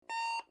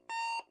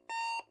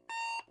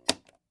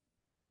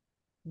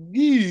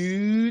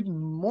Good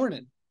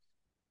morning.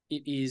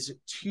 It is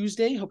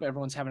Tuesday. Hope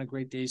everyone's having a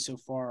great day so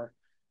far.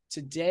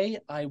 Today,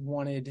 I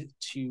wanted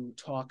to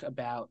talk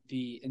about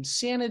the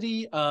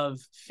insanity of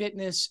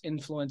fitness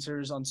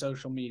influencers on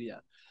social media.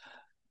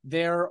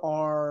 There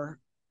are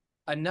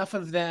enough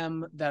of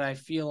them that I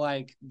feel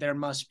like there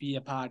must be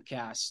a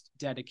podcast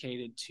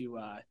dedicated to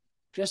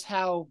just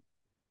how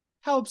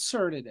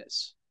absurd it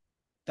is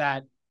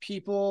that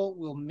people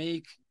will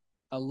make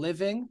a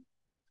living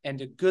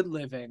and a good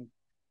living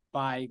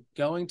by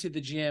going to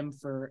the gym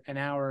for an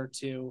hour or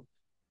two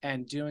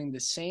and doing the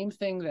same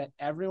thing that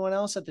everyone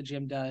else at the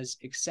gym does,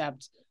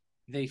 except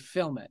they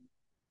film it.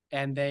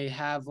 And they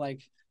have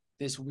like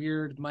this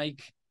weird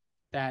mic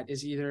that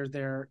is either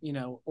their,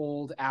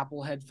 old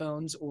Apple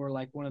headphones or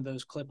like one of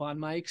those clip on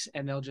mics,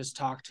 and they'll just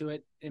talk to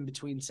it in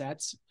between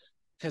sets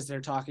because they're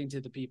talking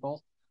to the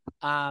people.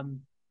 And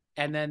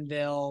then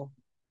they'll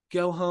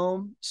go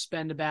home,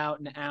 spend about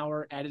an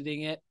hour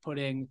editing it,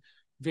 putting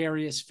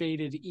various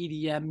faded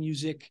EDM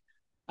music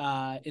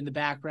in the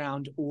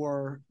background,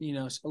 or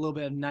a little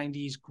bit of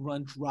 90s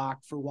grunge rock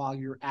for while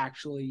you're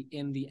actually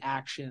in the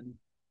action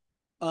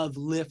of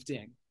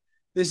lifting.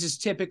 This is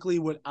typically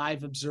what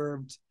I've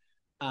observed,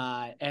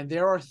 and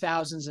there are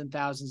thousands and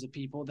thousands of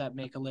people that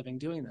make a living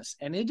doing this,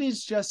 and it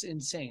is just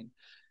insane.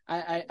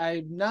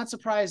 I'm not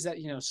surprised that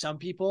some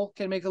people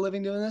can make a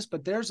living doing this,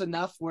 but there's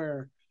enough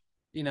where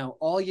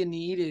all you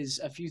need is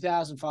a few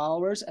thousand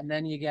followers, and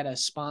then you get a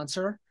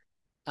sponsor.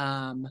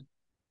 Um,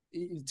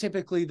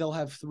 Typically, they'll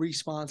have three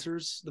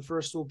sponsors. The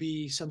first will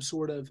be some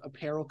sort of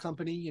apparel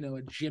company, a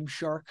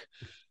Gymshark,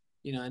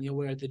 and you'll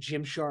wear the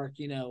Gymshark,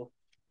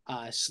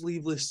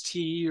 sleeveless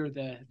tee or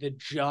the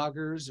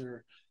joggers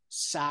or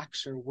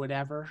socks or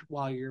whatever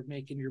while you're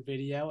making your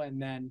video,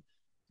 and then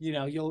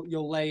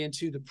you'll lay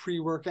into the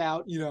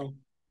pre-workout.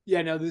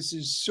 Yeah, no, this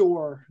is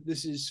sore,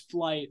 this is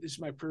flight, this is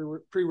my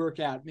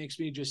pre-workout. Makes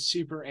me just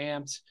super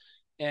amped,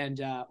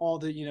 and all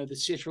the the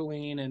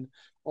citrulline and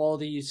all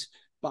these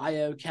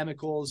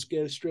biochemicals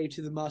go straight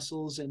to the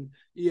muscles. And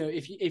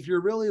if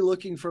you're really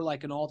looking for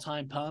like an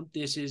all-time pump,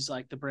 this is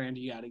like the brand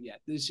you got to get.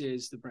 This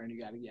is the brand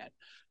you got to get.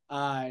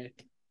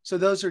 So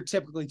those are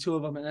typically two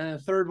of them, and then the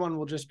third one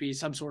will just be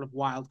some sort of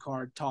wild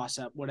card toss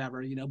up,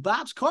 whatever.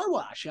 Bob's Car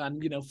Wash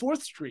on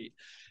 4th Street,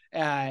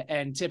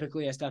 and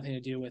typically has nothing to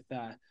do with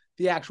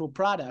the actual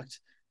product.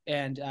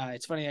 And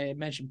it's funny I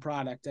mentioned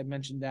product. I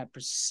mentioned that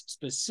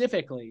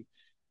specifically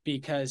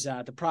because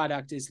the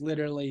product is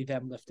literally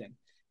them lifting,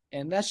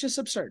 and that's just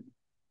absurd.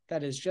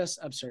 That is just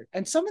absurd.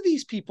 And some of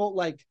these people,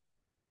 like,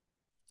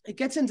 it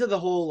gets into the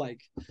whole like,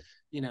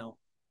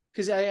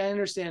 because I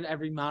understand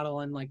every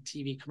model in like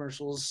TV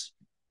commercials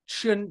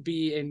shouldn't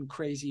be in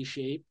crazy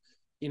shape.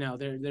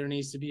 There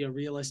needs to be a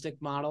realistic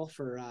model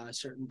for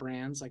certain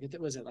brands. Like,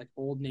 was it like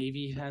Old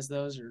Navy has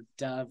those, or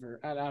Dove, or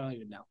I don't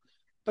even know.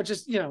 But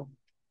just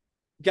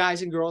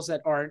guys and girls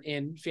that aren't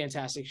in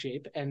fantastic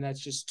shape, and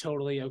that's just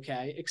totally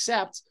okay.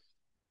 Except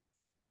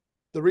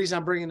the reason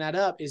I'm bringing that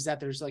up is that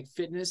there's like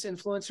fitness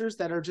influencers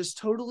that are just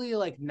totally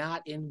like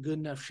not in good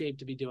enough shape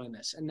to be doing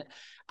this. And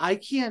I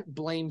can't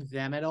blame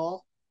them at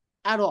all.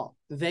 At all.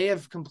 They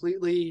have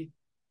completely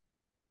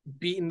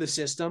beaten the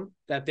system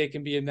that they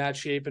can be in that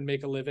shape and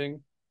make a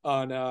living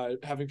on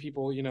having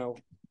people,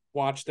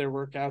 watch their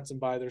workouts and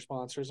buy their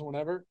sponsors and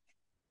whatever.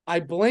 I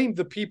blame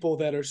the people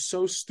that are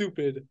so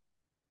stupid.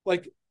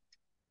 Like,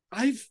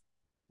 I've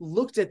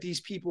looked at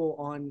these people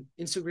on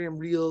Instagram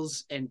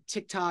Reels and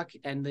TikTok,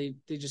 and they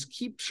just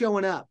keep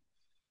showing up.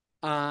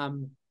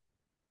 And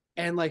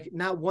like,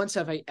 not once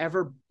have I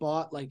ever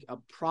bought like a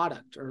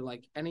product or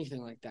like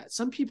anything like that.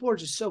 Some people are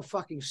just so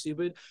fucking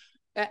stupid.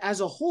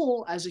 As a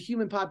whole, as a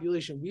human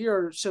population, we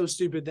are so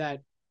stupid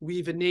that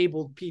we've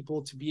enabled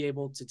people to be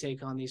able to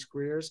take on these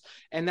careers,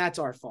 and that's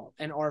our fault,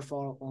 and our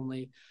fault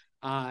only.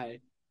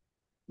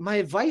 My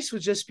advice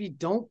would just be,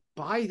 don't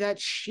buy that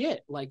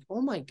shit. Like,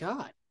 oh my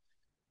God,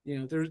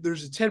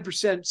 there's a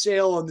 10%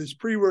 sale on this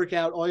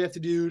pre-workout. All you have to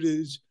do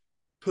is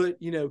put,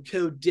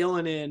 code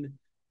Dylan in,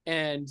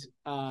 and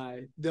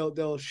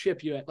they'll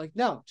ship you it. Like,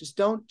 no, just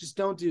don't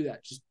do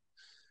that. Just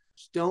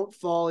don't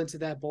fall into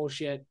that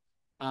bullshit,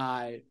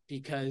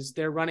 because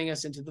they're running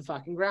us into the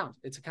fucking ground.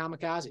 It's a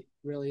kamikaze. It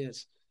really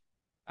is.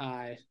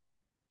 Trying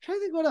to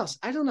think what else.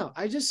 I don't know.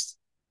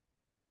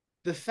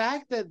 The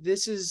fact that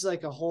this is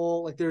like a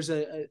whole, like, there's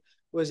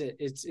was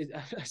it?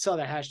 I saw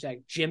that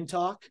hashtag gym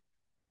talk.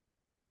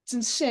 It's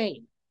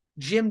insane.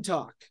 Gym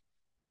talk.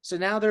 So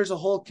now there's a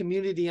whole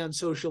community on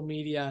social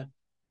media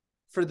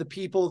for the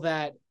people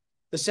that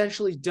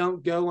essentially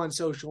don't go on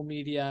social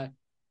media,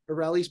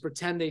 or at least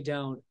pretend they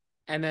don't.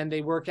 And then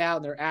they work out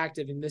and they're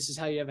active, and this is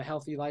how you have a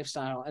healthy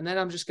lifestyle. And then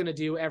I'm just going to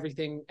do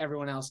everything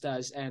everyone else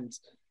does and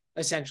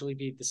essentially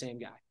beat the same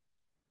guy.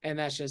 And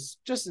that's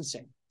just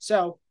insane.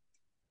 So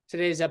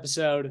today's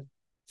episode,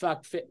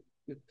 fuck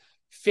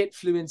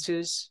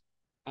Fit-fluencers.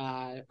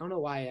 I don't know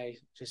why I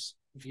just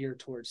veer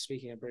towards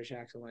speaking a British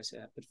accent when I say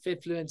that, but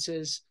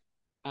Fit-fluencers,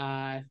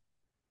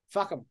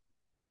 fuck them.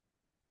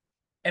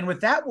 And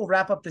with that, we'll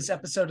wrap up this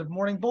episode of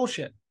Morning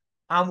Bullshit.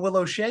 I'm Will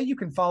O'Shea. You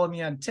can follow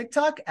me on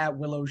TikTok at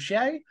Will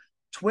O'Shea,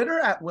 Twitter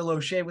at Will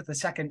O'Shea with a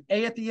second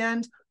A at the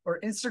end, or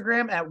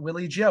Instagram at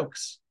Willie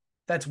Jokes.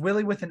 That's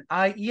Willie with an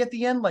IE at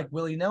the end, like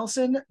Willie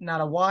Nelson, not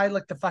a Y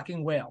like the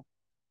fucking whale.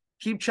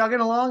 Keep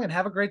chugging along and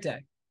have a great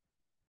day.